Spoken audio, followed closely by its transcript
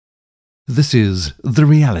This is The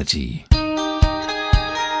Reality.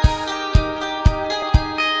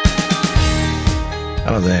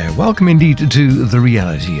 Hello there. Welcome indeed to The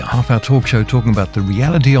Reality, a half-hour talk show talking about the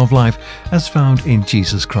reality of life as found in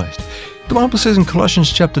Jesus Christ. The Bible says in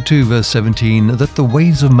Colossians chapter 2, verse 17, that the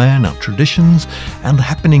ways of man, our traditions and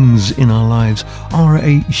happenings in our lives are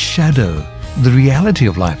a shadow. The reality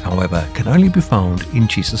of life, however, can only be found in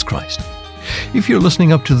Jesus Christ. If you're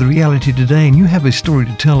listening up to The Reality today and you have a story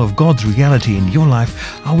to tell of God's reality in your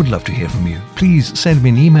life, I would love to hear from you. Please send me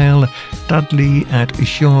an email,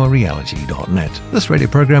 dudley@surereality.net. This radio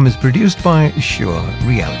program is produced by Sure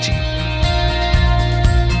Reality.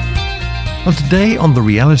 Well, today on The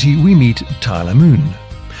Reality, we meet Tyler Moon.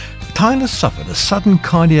 Tyler suffered a sudden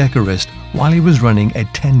cardiac arrest while he was running a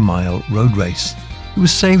 10-mile road race. He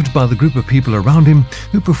was saved by the group of people around him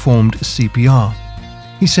who performed CPR.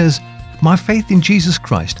 He says, "My faith in Jesus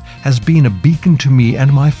Christ has been a beacon to me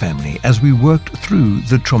and my family as we worked through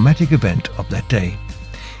the traumatic event of that day."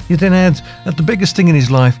 He then adds that the biggest thing in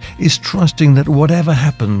his life is trusting that whatever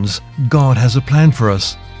happens, God has a plan for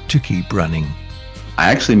us to keep running.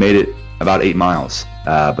 I actually made it about 8 miles,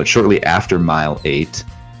 but shortly after mile 8,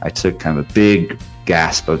 I took kind of a big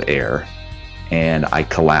gasp of air and I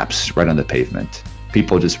collapsed right on the pavement.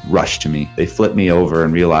 People just rushed to me. They flipped me over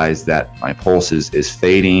and realized that my pulse is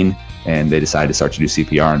fading, and they decided to start to do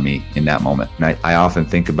CPR on me in that moment. And I often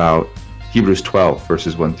think about Hebrews 12,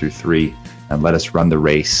 verses 1 through 3, and let us run the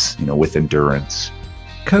race, with endurance.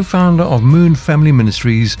 Co-founder of Moon Family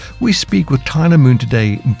Ministries, we speak with Tyler Moon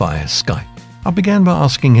today via Skype. I began by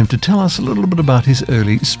asking him to tell us a little bit about his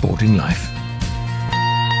early sporting life.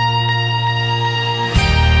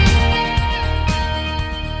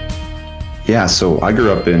 Yeah, so I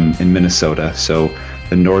grew up in Minnesota, so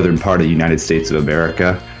the northern part of the United States of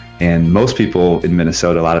America. And most people in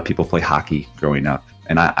Minnesota, a lot of people play hockey growing up.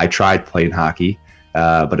 And I tried playing hockey,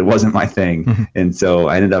 but it wasn't my thing. Mm-hmm. And so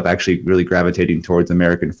I ended up actually really gravitating towards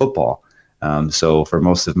American football. So for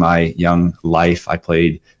most of my young life, I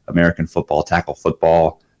played American football, tackle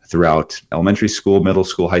football throughout elementary school, middle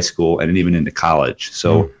school, high school, and even into college.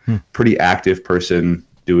 So pretty active person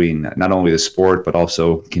doing not only the sport, but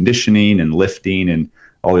also conditioning and lifting and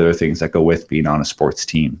all the other things that go with being on a sports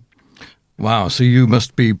team. Wow, so you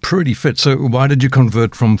must be pretty fit. So why did you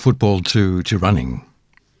convert from football to running?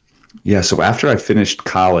 Yeah, so after I finished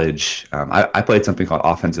college, I played something called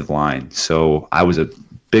offensive line. So I was a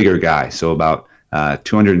bigger guy, so about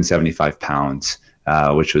 275 pounds,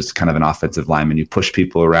 which was kind of an offensive lineman. You push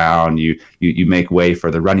people around, you make way for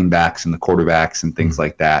the running backs and the quarterbacks and things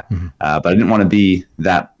like that. Mm-hmm. But I didn't want to be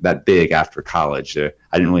that big after college. I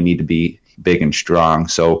didn't really need to be big and strong.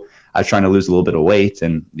 So I was trying to lose a little bit of weight,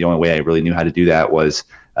 and the only way I really knew how to do that was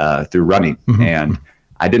through running. Mm-hmm. And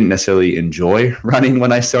I didn't necessarily enjoy running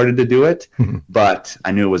when I started to do it, but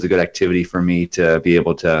I knew it was a good activity for me to be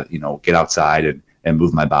able to, get outside and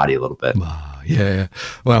move my body a little bit. Wow. Yeah.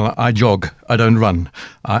 Well, I jog. I don't run.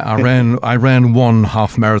 I ran one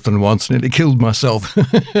half marathon once, nearly killed myself.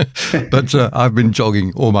 But I've been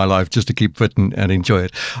jogging all my life just to keep fit and enjoy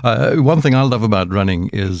it. One thing I love about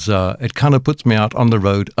running is it kind of puts me out on the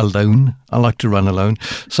road alone. I like to run alone.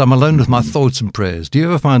 So I'm alone with my thoughts and prayers. Do you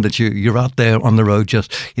ever find that you're out there on the road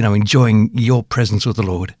just, enjoying your presence with the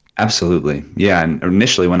Lord? Absolutely. Yeah. And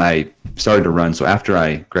initially when I started to run, so after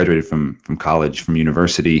I graduated from college, from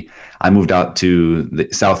university, I moved out to the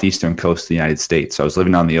southeastern coast of the United States. So I was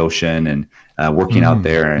living on the ocean and working out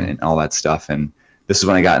there and all that stuff. And this is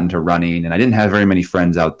when I got into running, and I didn't have very many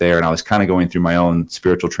friends out there. And I was kind of going through my own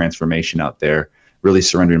spiritual transformation out there, really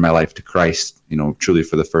surrendering my life to Christ, truly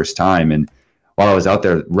for the first time. And while I was out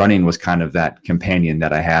there, running was kind of that companion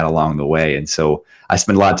that I had along the way. And so I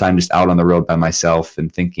spent a lot of time just out on the road by myself and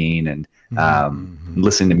thinking and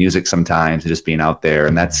listening to music sometimes and just being out there.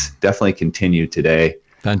 And that's definitely continued today.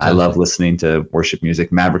 Fantastic. I love listening to worship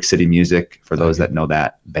music, Maverick City Music. For those that know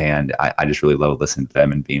that band, I just really love listening to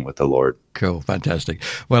them and being with the Lord. Cool. Fantastic.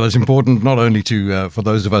 Well, it's important not only to, for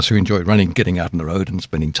those of us who enjoy running, getting out on the road and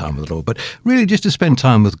spending time with the Lord, but really just to spend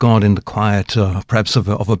time with God in the quiet, perhaps of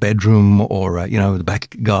a bedroom or,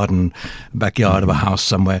 the backyard of a house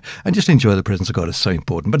somewhere, and just enjoy the presence of God is so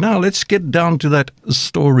important. But now let's get down to that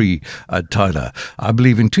story, Tyler. I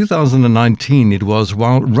believe in 2019 it was,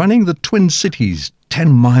 while running the Twin Cities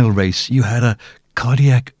 10-mile race, you had a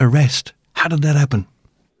cardiac arrest. How did that happen?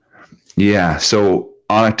 Yeah, so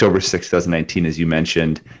on October 6, 2019, as you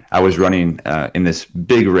mentioned, I was running in this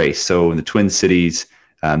big race. So in the Twin Cities,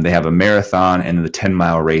 they have a marathon and the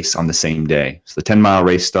 10-mile race on the same day. So the 10-mile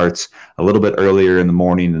race starts a little bit earlier in the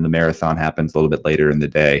morning and the marathon happens a little bit later in the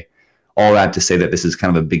day. all that to say that this is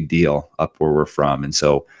kind of a big deal up where we're from. And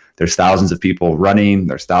so there's thousands of people running,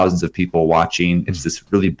 there's thousands of people watching. It's this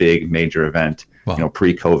really big major event, Wow.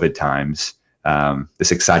 Pre-COVID times,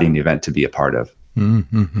 this exciting event to be a part of.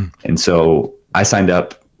 Mm-hmm. And so I signed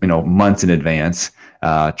up, months in advance,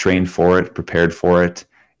 trained for it, prepared for it.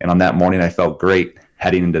 And on that morning, I felt great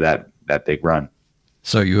heading into that big run.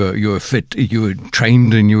 So you were fit, you were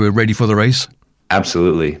trained, and you were ready for the race?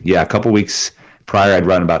 Absolutely. Yeah. A couple weeks prior, I'd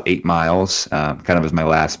run about 8 miles, kind of as my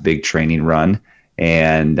last big training run.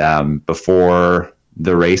 And before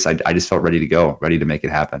the race, I just felt ready to go, ready to make it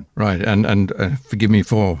happen. Right. And forgive me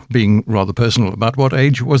for being rather personal. About what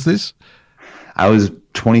age was this? I was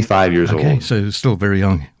 25 years old. Okay, so still very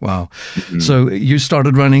young. Wow. Mm-hmm. So you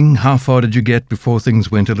started running. How far did you get before things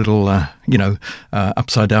went a little,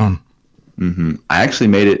 upside down? Mm-hmm. I actually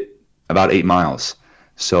made it about 8 miles.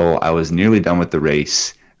 So I was nearly done with the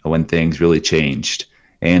race when things really changed.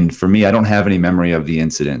 And for me, I don't have any memory of the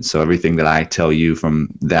incident. So everything that I tell you from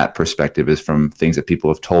that perspective is from things that people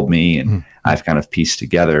have told me and I've kind of pieced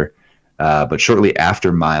together. But shortly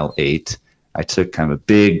after mile 8, I took kind of a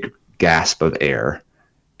big gasp of air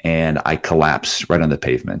and I collapsed right on the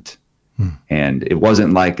pavement. And it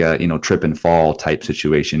wasn't like a, trip and fall type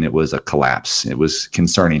situation. It was a collapse. It was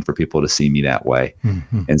concerning for people to see me that way.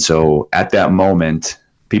 Mm-hmm. And so at that moment,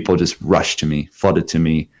 people just rushed to me, flooded to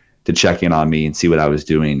me to check in on me and see what I was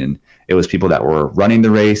doing. And it was people that were running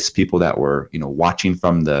the race, people that were, watching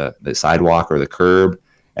from the sidewalk or the curb.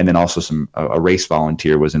 And then also a race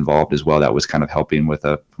volunteer was involved as well. That was kind of helping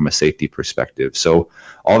from a safety perspective. So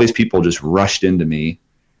all these people just rushed into me.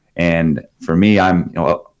 And for me, I'm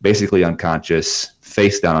basically unconscious,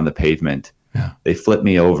 face down on the pavement. Yeah. They flipped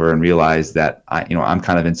me over and realized that I'm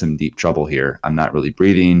kind of in some deep trouble here. I'm not really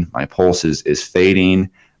breathing. My pulse is fading.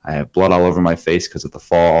 I have blood all over my face because of the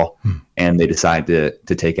fall. And they decide to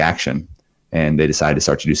take action. And they decided to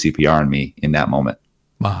start to do CPR on me in that moment.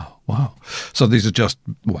 Wow. So these are just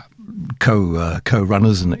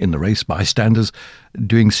co-runners in the race, bystanders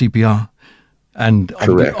doing CPR. And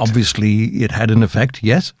obviously it had an effect,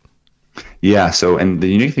 yes? Yeah. So, and the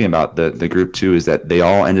unique thing about the group too is that they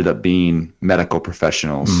all ended up being medical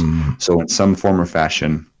professionals. So in some form or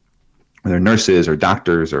fashion, they're nurses or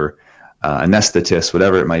doctors or anesthetists,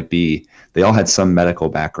 whatever it might be, they all had some medical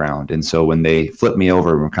background. And so when they flipped me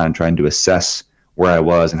over and were kind of trying to assess where I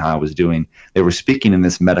was and how I was doing, they were speaking in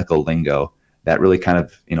this medical lingo that really kind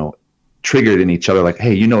of, triggered in each other, like,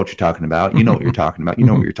 hey, you know what you're talking about, you know what you're talking about, you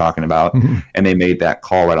know what you're talking about. And they made that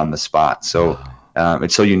call right on the spot. So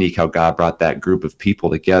it's so unique how God brought that group of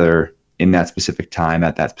people together in that specific time,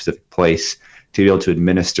 at that specific place, to be able to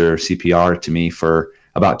administer CPR to me for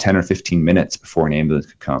about 10 or 15 minutes before an ambulance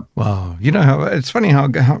could come. Wow. It's funny how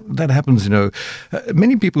that happens,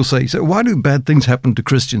 many people say, so why do bad things happen to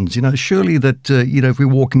Christians? Surely that, if we're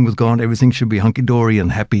walking with God, everything should be hunky-dory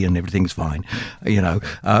and happy and everything's fine,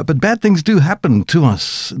 But bad things do happen to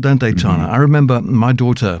us, don't they, Tyler? I remember my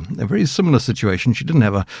daughter, a very similar situation. She didn't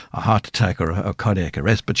have a heart attack or a cardiac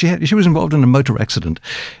arrest, but she was involved in a motor accident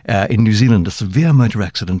in New Zealand, a severe motor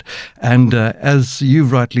accident. And as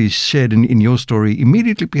you've rightly shared in your story, immediately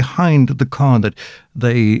behind the car that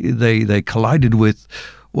they collided with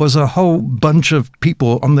was a whole bunch of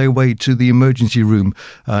people on their way to the emergency room,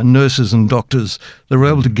 nurses and doctors. They were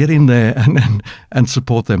able to get in there and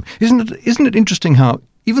support them. Isn't it interesting how,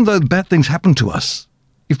 even though bad things happen to us,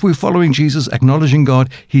 if we're following Jesus, acknowledging God,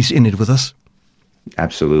 He's in it with us?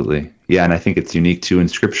 Absolutely. Yeah, and I think it's unique too in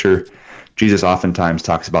Scripture. Jesus oftentimes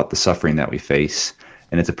talks about the suffering that we face.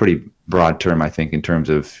 And it's a pretty broad term, I think, in terms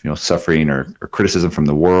of suffering or criticism from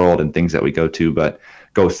the world and things that we go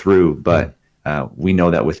through. But we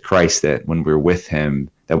know that with Christ, that when we're with Him,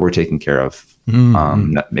 that we're taken care of.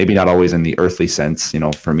 Maybe not always in the earthly sense.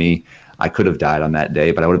 For me, I could have died on that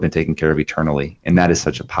day, but I would have been taken care of eternally. And that is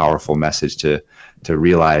such a powerful message to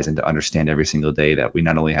realize and to understand every single day, that we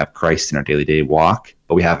not only have Christ in our daily day walk,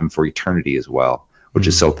 but we have Him for eternity as well, which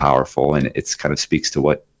is so powerful. And it's kind of speaks to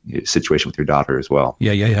what situation with your daughter as well.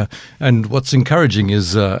 Yeah. And what's encouraging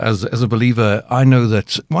is, as a believer, I know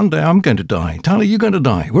that one day I'm going to die. Tyler, you're going to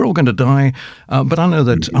die. We're all going to die. But I know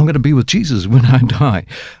that I'm going to be with Jesus when I die.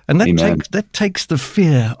 And that takes the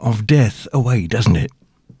fear of death away, doesn't it?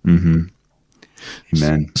 Mm-hmm.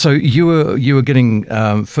 Amen. So you were getting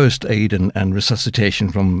first aid and resuscitation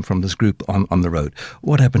from this group on the road.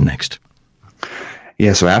 What happened next?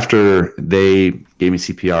 Yeah, so after they gave me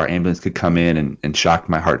CPR, ambulance could come in and shock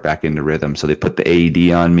my heart back into rhythm. So they put the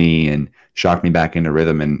AED on me and shocked me back into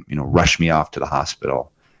rhythm and, rushed me off to the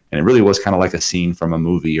hospital. And it really was kind of like a scene from a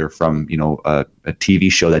movie or from, a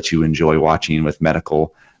TV show that you enjoy watching with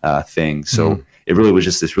medical things. So it really was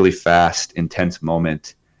just this really fast, intense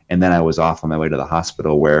moment. And then I was off on my way to the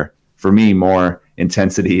hospital, where for me, more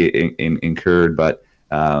intensity incurred. But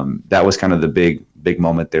that was kind of the big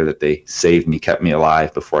moment there, that they saved me, kept me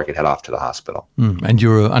alive before I could head off to the hospital. And you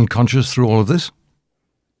were unconscious through all of this?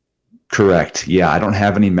 Correct. Yeah, I don't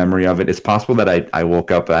have any memory of it. It's possible that I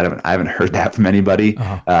woke up, but I haven't heard that from anybody.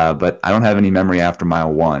 But I don't have any memory after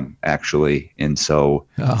mile 1, actually. And so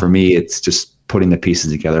for me, it's just putting the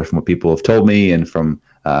pieces together from what people have told me and from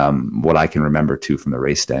what I can remember too from the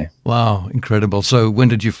race day. Wow, incredible. So when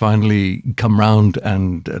did you finally come round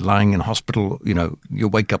and lying in hospital, you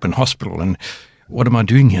wake up in hospital and what am I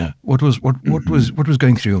doing here? What was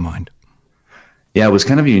going through your mind? Yeah, it was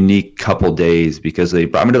kind of a unique couple days because they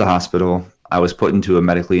brought me to the hospital. I was put into a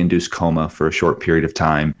medically induced coma for a short period of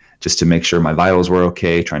time just to make sure my vitals were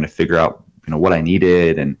okay, trying to figure out, what I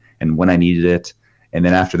needed and when I needed it. And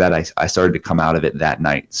then after that, I started to come out of it that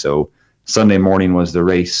night. So Sunday morning was the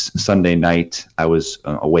race. Sunday night, I was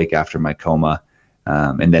awake after my coma,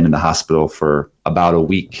 and then in the hospital for about a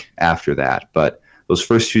week after that. But those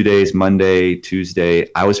first few days, Monday, Tuesday,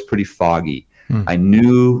 I was pretty foggy. I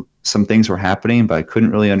knew some things were happening, but I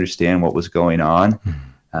couldn't really understand what was going on.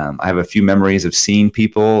 I have a few memories of seeing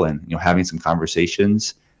people and having some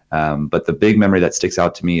conversations. But the big memory that sticks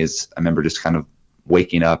out to me is I remember just kind of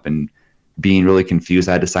waking up and being really confused.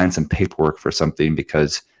 I had to sign some paperwork for something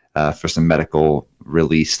because for some medical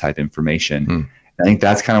release type information. I think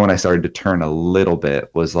that's kind of when I started to turn a little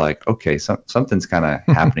bit, was like, okay, something's kind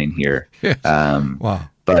of happening here. Yes. Wow.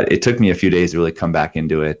 But it took me a few days to really come back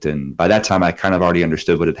into it. And by that time, I kind of already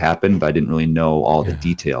understood what had happened, but I didn't really know all the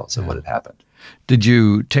details of what had happened. Did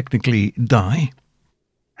you technically die?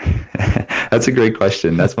 That's a great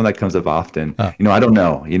question. That's one that comes up often. I don't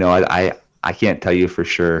know. I can't tell you for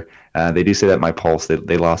sure. They do say that my pulse,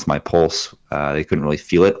 they lost my pulse. They couldn't really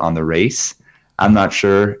feel it on the race. I'm not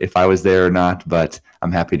sure if I was there or not, but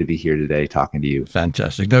I'm happy to be here today talking to you.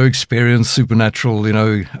 Fantastic. No experience, supernatural,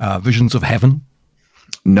 visions of heaven?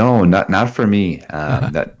 No, not for me.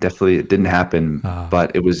 That definitely didn't happen,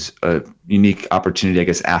 but it was a unique opportunity, I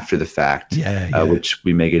guess, after the fact, which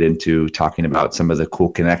we may get into talking about some of the cool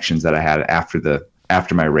connections that I had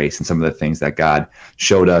after my race and some of the things that God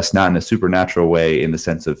showed us, not in a supernatural way in the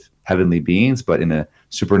sense of heavenly beings, but in a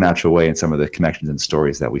supernatural way in some of the connections and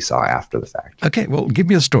stories that we saw after the fact. Okay, well, give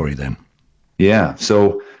me a story then. Yeah,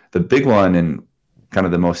 so the big one and kind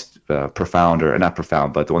of the most profound, or not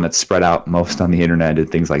profound, but the one that's spread out most on the internet and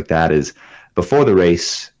things like that is before the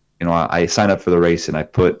race, I signed up for the race and I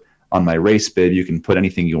put on my race bib, you can put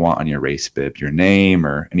anything you want on your race bib, your name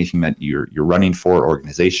or anything that you're running for,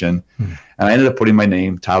 organization. And I ended up putting my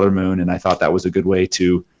name, Tyler Moon, and I thought that was a good way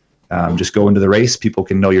to just go into the race. People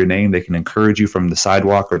can know your name. They can encourage you from the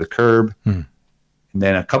sidewalk or the curb. And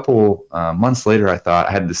then a couple months later, I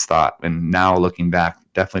had this thought, and now looking back,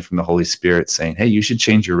 definitely from the Holy Spirit saying, hey, you should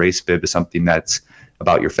change your race bib to something that's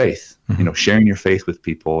about your faith, sharing your faith with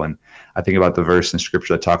people. And I think about the verse in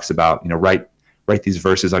scripture that talks about, write these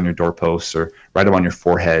verses on your doorposts or write them on your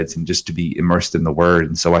foreheads, and just to be immersed in the word.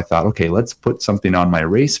 And so I thought, okay, let's put something on my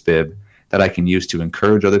race bib that I can use to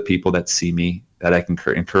encourage other people that see me, that I can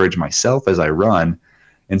encourage myself as I run.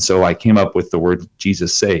 And so I came up with the word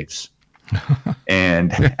Jesus saves.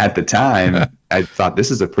 And at the time, I thought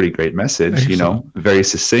this is a pretty great message, very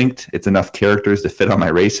succinct. It's enough characters to fit on my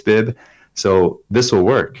race bib. So this will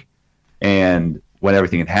work. And when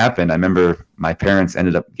everything had happened, I remember my parents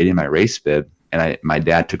ended up getting my race bib, and my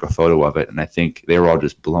dad took a photo of it. And I think they were all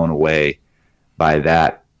just blown away by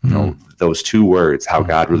that, those two words, how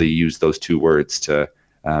God really used those two words to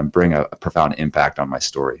bring a profound impact on my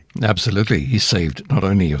story. Absolutely. He saved not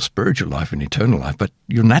only your spiritual life and eternal life, but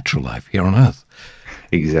your natural life here on earth.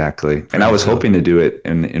 Exactly. And I was hoping to do it.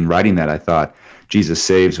 In writing that, I thought Jesus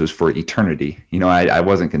saves was for eternity. I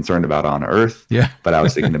wasn't concerned about on earth, but I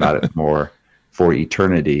was thinking about it more for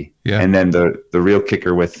eternity. And then the real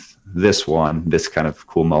kicker with this kind of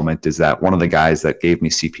cool moment is that one of the guys that gave me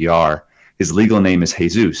CPR, his legal name is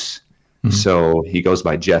Jesus. So he goes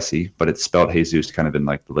by Jesse, but it's spelled Jesus kind of in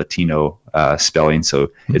like the Latino spelling.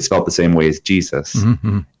 So it's spelled the same way as Jesus.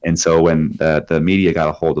 And so when the media got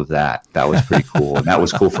a hold of that was pretty cool. And that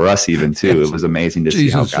was cool for us even too. It was amazing to see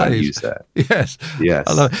how God used that. Yes. Yes.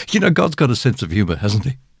 God's got a sense of humor, hasn't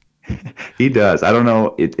he? He does. I don't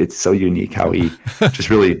know. It's so unique how he just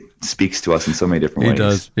really speaks to us in so many different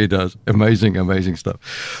ways. He does. Amazing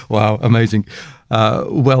stuff. Wow, amazing.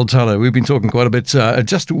 Well, Tyler, we've been talking quite a bit.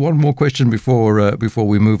 Just one more question before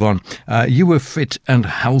we move on. You were fit and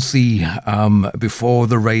healthy before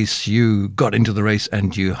the race. You got into the race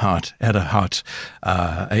and you had a heart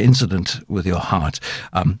incident with your heart.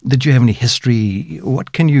 Did you have any history?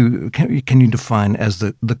 What can you define as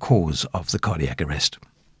the cause of the cardiac arrest?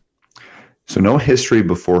 So no history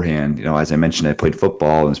beforehand. As I mentioned, I played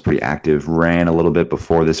football and was pretty active, ran a little bit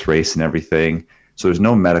before this race and everything. So there's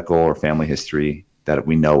no medical or family history that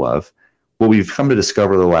we know of. What we've come to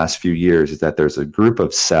discover the last few years is that there's a group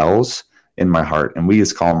of cells in my heart, and we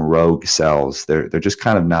just call them rogue cells. They're just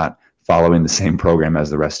kind of not following the same program as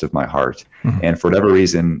the rest of my heart. Mm-hmm. And for whatever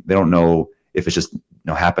reason, they don't know if it's just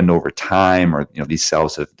happened over time or these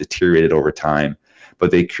cells have deteriorated over time,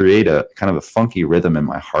 but they create a kind of a funky rhythm in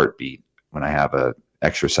my heartbeat when I have a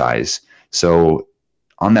exercise. So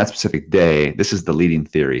on that specific day, this is the leading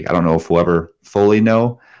theory. I don't know if we'll ever fully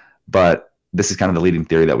know, but this is kind of the leading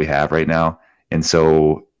theory that we have right now. And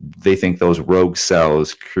so they think those rogue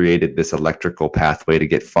cells created this electrical pathway to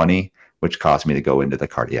get funny, which caused me to go into the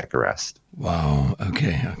cardiac arrest. Wow.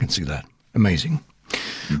 Okay. I can see that. Amazing.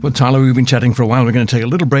 Mm-hmm. Well, Tyler, we've been chatting for a while. We're going to take a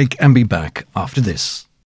little break and be back after this.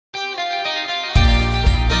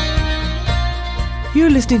 You're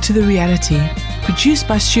listening to The Reality, produced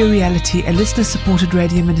by Sure Reality, a listener-supported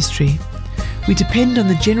radio ministry. We depend on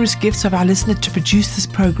the generous gifts of our listeners to produce this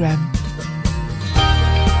program.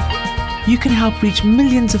 You can help reach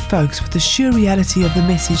millions of folks with the sure reality of the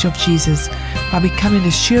message of Jesus by becoming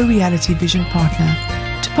a Sure Reality Vision Partner.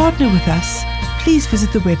 To partner with us, please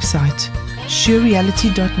visit the website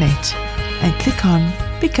surereality.net and click on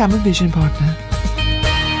Become a Vision Partner.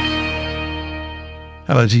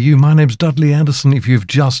 Hello to you. My name's Dudley Anderson. If you've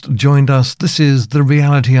just joined us, this is The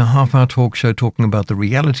Reality, a half-hour talk show talking about the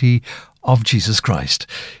reality of Jesus Christ.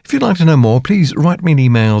 If you'd like to know more, please write me an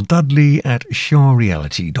email,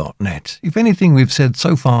 dudley@surereality.net. If anything we've said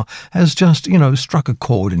so far has just, struck a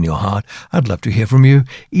chord in your heart, I'd love to hear from you.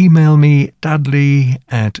 Email me,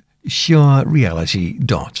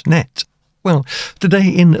 dudley@surereality.net. Well, today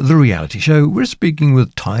in The Reality Show, we're speaking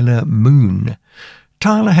with Tyler Moon.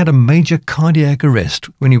 Tyler had a major cardiac arrest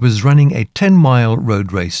when he was running a 10-mile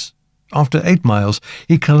road race. After 8 miles,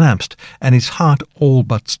 he collapsed and his heart all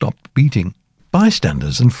but stopped beating.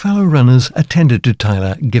 Bystanders and fellow runners attended to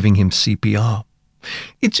Tyler, giving him CPR.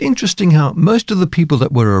 It's interesting how most of the people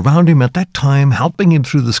that were around him at that time, helping him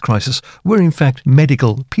through this crisis, were in fact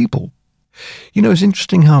medical people. It's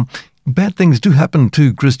interesting how bad things do happen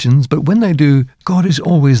to Christians, but when they do, God is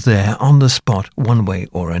always there on the spot, one way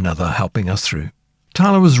or another, helping us through.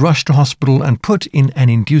 Tyler was rushed to hospital and put in an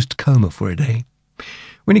induced coma for a day.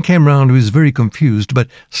 When he came round, he was very confused, but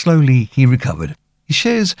slowly he recovered. He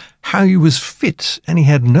shares how he was fit and he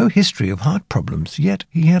had no history of heart problems, yet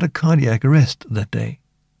he had a cardiac arrest that day.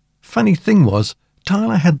 Funny thing was,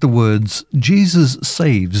 Tyler had the words, "Jesus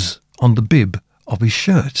saves," on the bib of his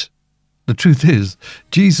shirt. The truth is,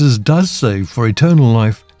 Jesus does save for eternal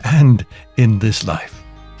life and in this life.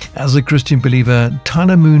 As a Christian believer,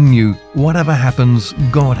 Tyler Moon knew whatever happens,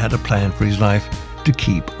 God had a plan for his life to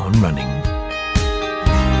keep on running.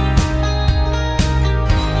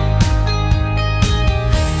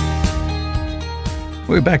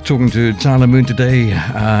 We're back talking to Tyler Moon today,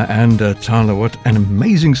 and Tyler, what an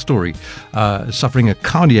amazing story, suffering a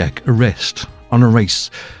cardiac arrest on a race.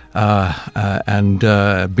 And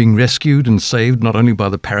being rescued and saved not only by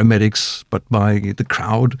the paramedics but by the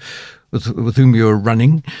crowd with whom you're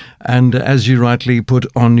running. And as you rightly put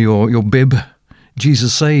on your bib,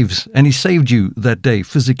 Jesus saves, and he saved you that day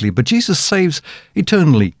physically, but Jesus saves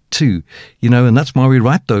eternally too, and that's why we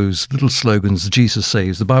write those little slogans, Jesus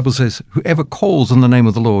saves. The Bible says, whoever calls on the name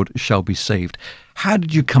of the Lord shall be saved. How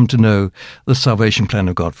did you come to know the salvation plan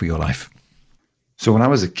of God for your life? So when I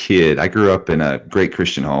was a kid, I grew up in a great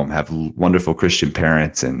Christian home, have wonderful Christian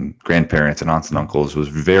parents and grandparents and aunts and uncles, was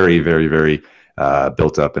very, very, very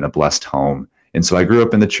built up in a blessed home. And so I grew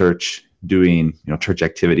up in the church doing, church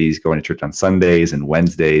activities, going to church on Sundays and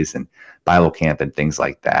Wednesdays and Bible camp and things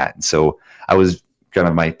like that. And so I was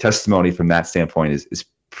my testimony from that standpoint is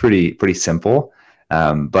pretty simple.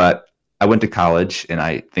 But I went to college and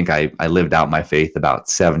I think I lived out my faith about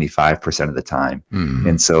 75% of the time. Mm-hmm.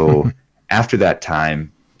 And so after that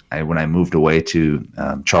time, when I moved away to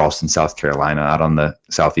Charleston, South Carolina, out on the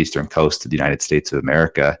southeastern coast of the United States of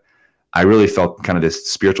America, I really felt kind of this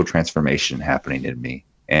spiritual transformation happening in me.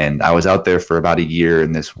 And I was out there for about a year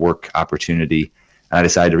in this work opportunity. And I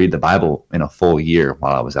decided to read the Bible in a full year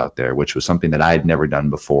while I was out there, which was something that I had never done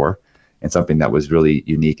before. and something that was really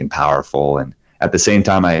unique and powerful. And at the same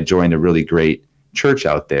time, I had joined a really great church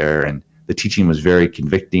out there, and the teaching was very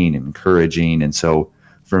convicting and encouraging. And so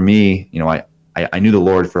for me, I knew the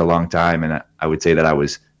Lord for a long time, and I would say that I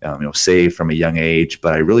was saved from a young age,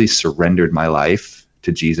 but I really surrendered my life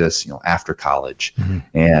to Jesus, after college.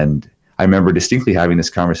 And I remember distinctly having this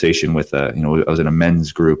conversation with I was in a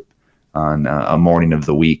men's group on a morning of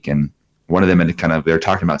the week, and one of them they were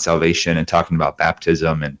talking about salvation and talking about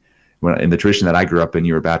baptism. And in the tradition that I grew up in,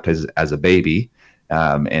 you were baptized as a baby.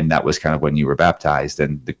 And that was kind of when you were baptized.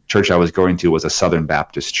 And the church I was going to was a Southern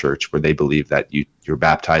Baptist church, where they believe that you're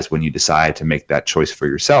baptized when you decide to make that choice for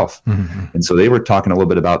yourself. And so they were talking a little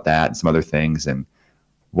bit about that and some other things. And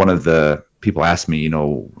one of the people asked me,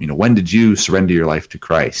 when did you surrender your life to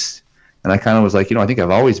Christ? And I kind of was like, I think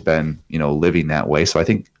I've always been, living that way. So I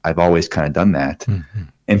think I've always kind of done that.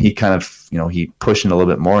 And he kind of, he pushed it a little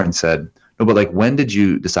bit more and said, no, but like, when did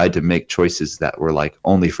you decide to make choices that were like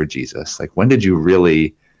only for Jesus? Like, when did you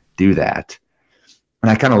really do that? And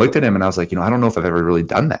I kind of looked at him and I was like, I don't know if I've ever really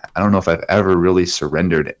done that. I don't know if I've ever really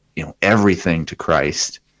surrendered, everything to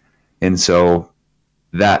Christ. And so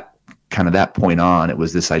that point on, it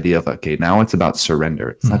was this idea of, okay, now it's about surrender.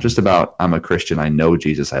 It's not just about, I'm a Christian, I know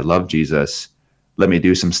Jesus, I love Jesus, let me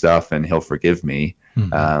do some stuff and he'll forgive me.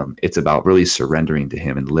 It's about really surrendering to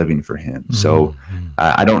him and living for him. So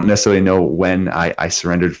I don't necessarily know when I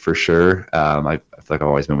surrendered for sure. I feel like I've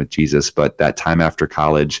always been with Jesus, but that time after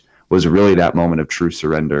college was really that moment of true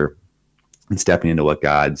surrender and stepping into what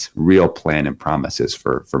God's real plan and promise is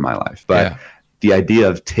for my life. But the idea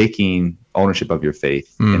of taking ownership of your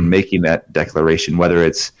faith and making that declaration, whether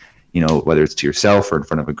it's to yourself or in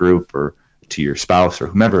front of a group or to your spouse or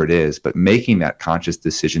whomever it is, but making that conscious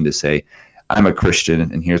decision to say, I'm a Christian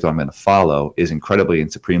and here's what I'm going to follow, is incredibly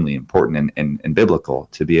and supremely important and biblical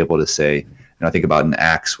to be able to say. I think about in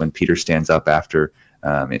Acts when Peter stands up after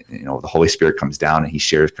the Holy Spirit comes down and he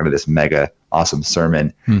shares kind of this mega awesome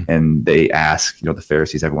sermon, and they ask, the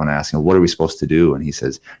Pharisees, everyone asking, what are we supposed to do? And he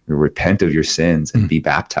says, repent of your sins and be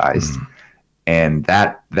baptized. And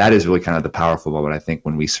that is really kind of the powerful moment, I think,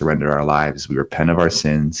 when we surrender our lives. We repent of our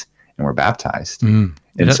sins and we're baptized.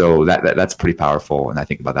 And so that's pretty powerful, and I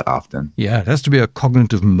think about that often. Yeah, it has to be a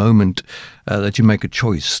cognitive moment that you make a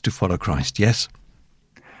choice to follow Christ, yes?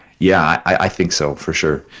 Yeah, I think so, for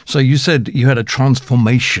sure. So you said you had a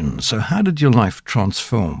transformation. So how did your life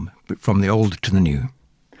transform from the old to the new?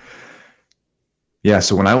 Yeah,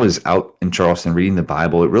 so when I was out in Charleston reading the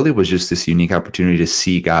Bible, it really was just this unique opportunity to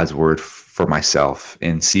see God's word for myself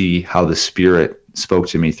and see how the Spirit spoke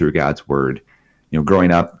to me through God's word.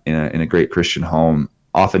 Growing up in a great Christian home,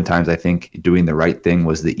 oftentimes I think doing the right thing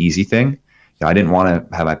was the easy thing. I didn't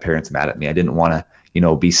want to have my parents mad at me. I didn't want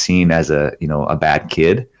to, be seen as a bad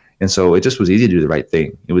kid. And so it just was easy to do the right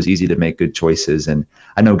thing. It was easy to make good choices. And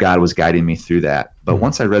I know God was guiding me through that. But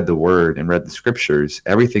once I read the word and read the scriptures,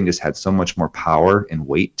 everything just had so much more power and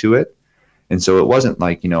weight to it. And so it wasn't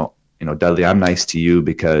like, Dudley, I'm nice to you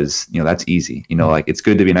because, that's easy. Like, it's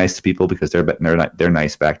good to be nice to people because they're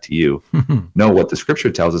nice back to you. No, what the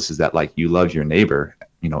scripture tells us is that, like, you love your neighbor,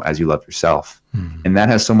 as you love yourself. And that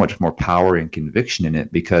has so much more power and conviction in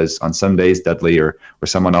it, because on some days, Dudley or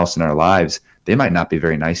someone else in our lives, they might not be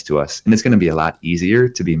very nice to us. And it's going to be a lot easier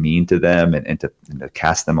to be mean to them and to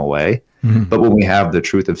cast them away. But when we have the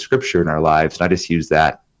truth of scripture in our lives, and I just use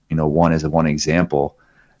that, one example,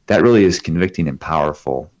 that really is convicting and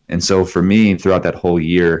powerful. And so for me, throughout that whole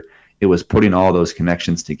year, it was putting all those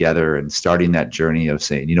connections together and starting that journey of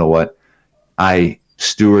saying, you know what, I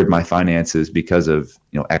steward my finances because of,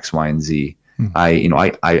 X, Y, and Z.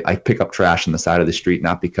 I pick up trash on the side of the street,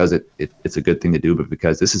 not because it's a good thing to do, but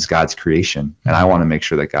because this is God's creation. And I want to make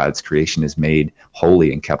sure that God's creation is made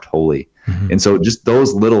holy and kept holy. And so just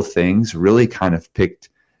those little things really kind of picked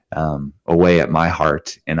away at my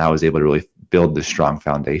heart. And I was able to really build this strong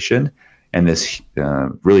foundation and this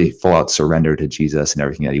really full out surrender to Jesus and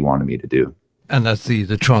everything that he wanted me to do. And that's the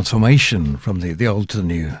transformation from the old to the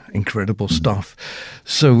new. Incredible stuff.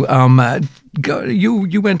 So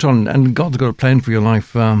you went on, and God's got a plan for your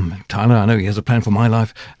life, Tyler. I know he has a plan for my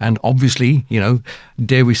life. And obviously,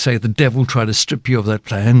 dare we say, the devil tried to strip you of that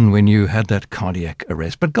plan when you had that cardiac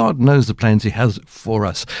arrest. But God knows the plans he has for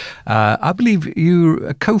us. I believe you're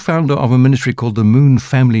a co-founder of a ministry called the Moon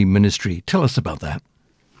Family Ministry. Tell us about that.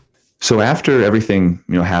 So after everything,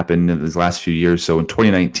 happened in these last few years, so in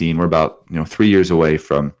 2019, we're about, 3 years away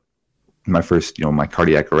from my first, my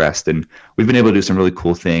cardiac arrest. And we've been able to do some really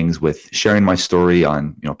cool things with sharing my story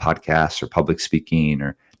on, podcasts or public speaking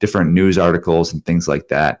or different news articles and things like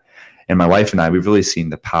that. And my wife and I, we've really seen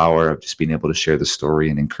the power of just being able to share the story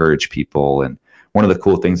and encourage people. And one of the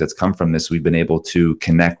cool things that's come from this, we've been able to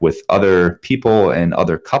connect with other people and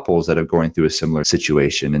other couples that are going through a similar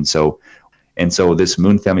situation. And so this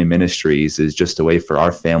Moon Family Ministries is just a way for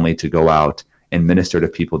our family to go out and minister to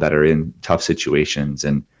people that are in tough situations.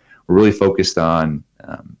 And we're really focused on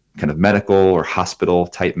kind of medical or hospital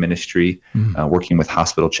type ministry, working with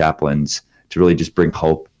hospital chaplains to really just bring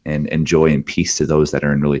hope and joy and peace to those that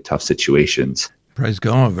are in really tough situations. Praise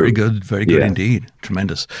God. Very good. Very good indeed.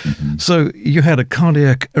 Tremendous. So you had a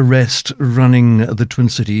cardiac arrest running the Twin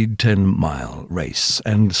City 10-mile race.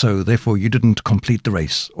 And so therefore you didn't complete the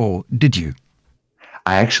race, or did you?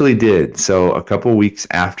 I actually did. So a couple weeks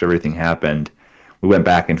after everything happened, we went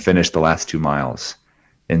back and finished the last 2 miles.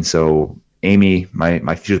 And so Amy,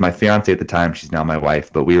 she was my fiance at the time. She's now my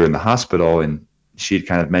wife, but we were in the hospital and she'd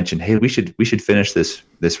kind of mentioned, hey, we should finish this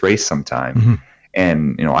race sometime.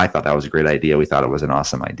 And, I thought that was a great idea. We thought it was an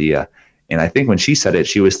awesome idea. And I think when she said it,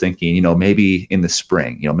 she was thinking, maybe in the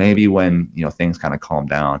spring, maybe when, things kind of calm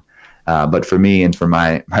down. But for me and for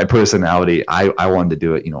my personality, I wanted to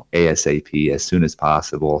do it, ASAP, as soon as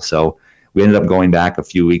possible. So we ended up going back a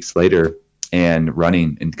few weeks later and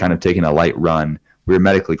running and kind of taking a light run. We were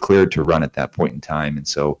medically cleared to run at that point in time. And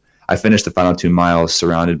so I finished the final 2 miles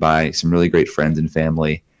surrounded by some really great friends and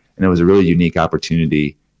family. And it was a really unique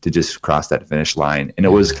opportunity to just cross that finish line. And it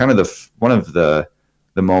was kind of one of the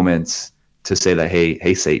moments to say that,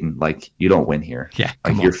 hey, Satan, like, you don't win here. Yeah,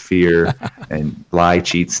 like your fear and lie,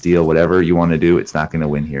 cheat, steal, whatever you want to do, it's not going to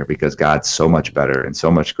win here because God's so much better and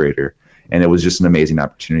so much greater. And it was just an amazing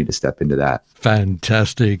opportunity to step into that.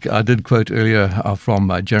 Fantastic. I did quote earlier from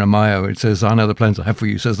Jeremiah. It says, I know the plans I have for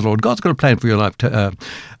you, says the Lord. God's got a plan for your life,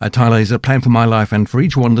 Tyler. He's a plan for my life and for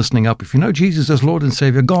each one listening up. If you know Jesus as Lord and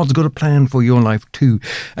Savior, God's got a plan for your life too.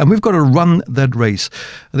 And we've got to run that race.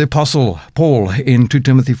 The Apostle Paul in 2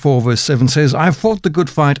 Timothy 4 verse 7 says, I have fought the good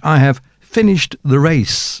fight. I have finished the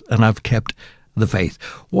race and I've kept the faith.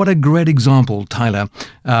 What a great example, Tyler,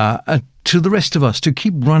 to the rest of us to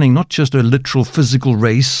keep running, not just a literal physical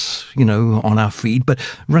race, on our feet, but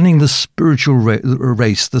running the spiritual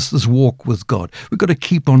race, this walk with God. We've got to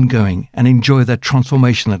keep on going and enjoy that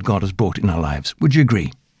transformation that God has brought in our lives. Would you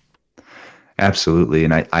agree? Absolutely.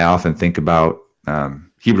 And I often think about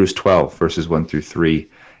Hebrews 12, verses 1 through 3,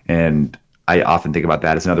 and I often think about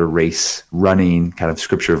that as another race running kind of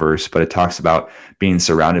scripture verse, but it talks about being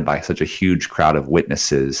surrounded by such a huge crowd of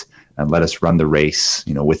witnesses, and let us run the race,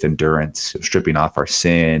 with endurance, stripping off our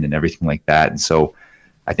sin and everything like that. And so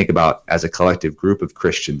I think about, as a collective group of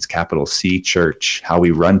Christians, capital C church, how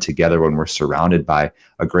we run together when we're surrounded by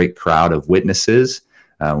a great crowd of witnesses.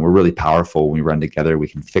 We're really powerful when we run together. We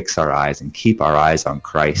can fix our eyes and keep our eyes on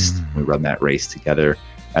Christ when we run that race together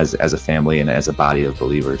as a family and as a body of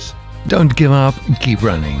believers. Don't give up, keep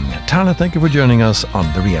running. Tyler, thank you for joining us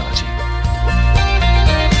on The Reality.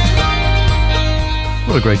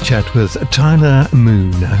 What a great chat with Tyler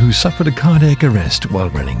Moon, who suffered a cardiac arrest while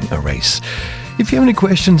running a race. If you have any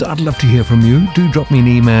questions, I'd love to hear from you. Do drop me an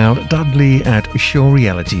email,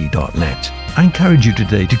 dudley@surereality.net. I encourage you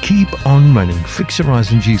today to keep on running. Fix your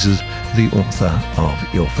eyes on Jesus, the author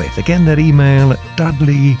of your faith. Again, that email,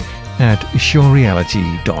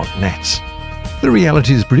 dudley@surereality.net. The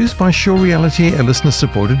Reality is produced by Sure Reality, a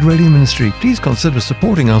listener-supported radio ministry. Please consider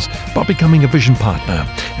supporting us by becoming a vision partner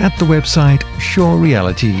at the website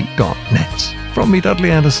surereality.net. From me, Dudley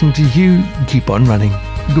Anderson, to you, keep on running.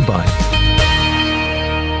 Goodbye.